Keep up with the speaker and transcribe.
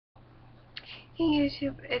Hey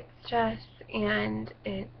YouTube, it's Jess, and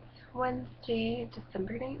it's Wednesday,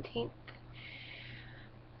 December 19th.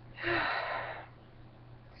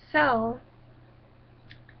 So,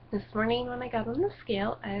 this morning when I got on the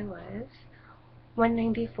scale, I was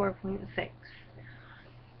 194.6.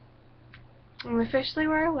 I'm officially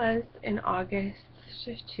where I was in August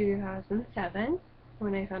 2007,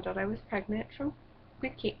 when I found out I was pregnant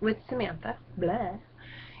with Samantha. Blah.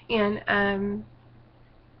 And I'm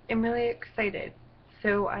really excited.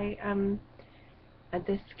 So I am at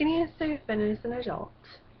the skinniest I've been as an adult,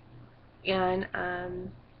 and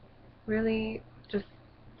really just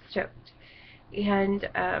stoked. And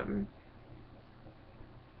I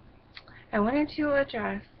wanted to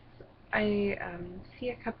address, I see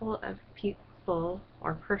a couple of people,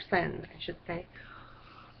 or person I should say,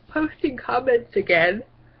 posting comments again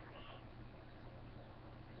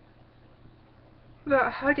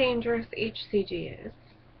about how dangerous HCG is,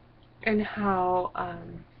 and how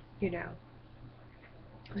you know,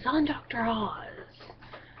 it was on Dr. Oz.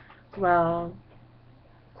 Well,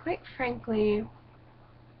 quite frankly,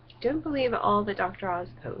 don't believe all that Dr. Oz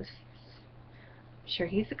posts. Sure,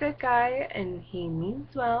 he's a good guy and he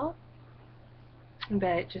means well,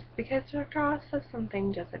 but just because Dr. Oz says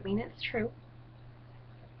something doesn't mean it's true.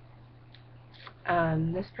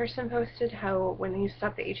 This person posted how when you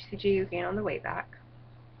stop the HCG you gain on the weight back,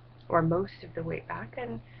 or most of the weight back,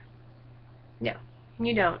 and no,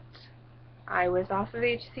 you don't. I was off of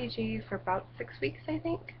HCG for about 6 weeks, I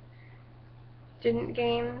think. Didn't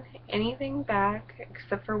gain anything back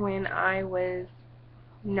except for when I was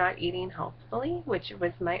not eating healthfully, which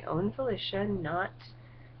was my own volition, not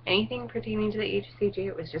anything pertaining to the HCG.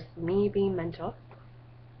 It was just me being mental,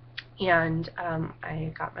 and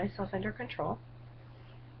I got myself under control.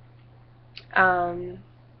 And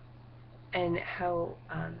how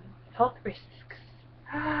health risks.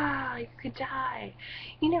 You could die.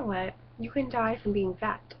 You know what? You can die from being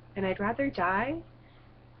fat, and I'd rather die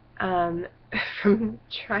from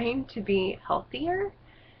trying to be healthier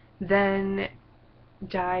than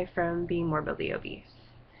die from being morbidly obese.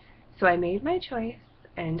 So I made my choice,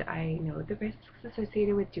 and I know the risks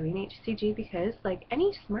associated with doing HCG because, like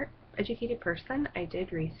any smart, educated person, I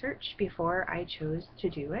did research before I chose to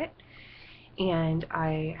do it. And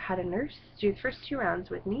I had a nurse do the first 2 rounds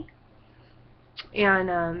with me, and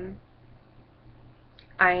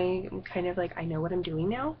I'm kind of like, I know what I'm doing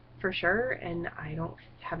now for sure, and I don't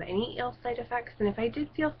have any ill side effects. And if I did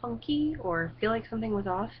feel funky or feel like something was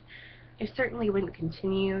off, I certainly wouldn't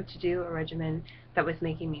continue to do a regimen that was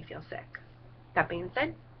making me feel sick. That being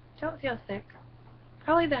said, don't feel sick.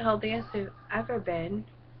 Probably the healthiest I've ever been.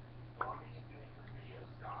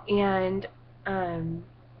 And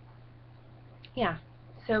yeah,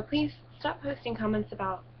 so please stop posting comments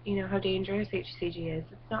about, how dangerous HCG is.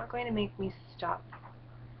 It's not going to make me stop.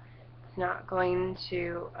 It's not going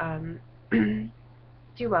to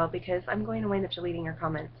do well, because I'm going to wind up deleting your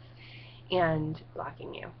comments and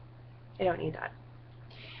blocking you. I don't need that.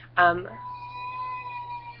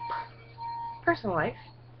 Personal life.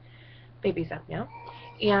 Baby's up now.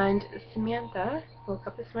 And Samantha woke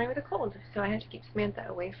up this morning with a cold, so I had to keep Samantha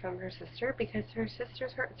away from her sister because her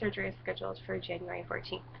sister's heart surgery is scheduled for January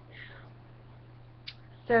 14th.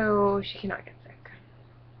 So she cannot get sick.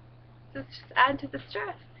 So let's just add to the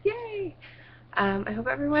stress. Yay! I hope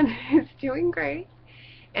everyone is doing great,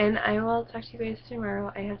 and I will talk to you guys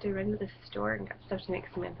tomorrow. I have to run to the store and get stuff to make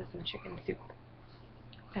Samantha some chicken soup.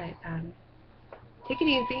 But take it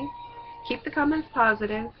easy. Keep the comments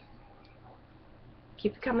positive.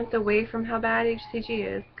 Keep the comments away from how bad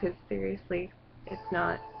HCG is, because seriously, it's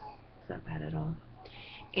not bad at all.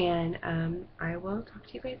 And I will talk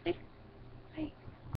to you guys later.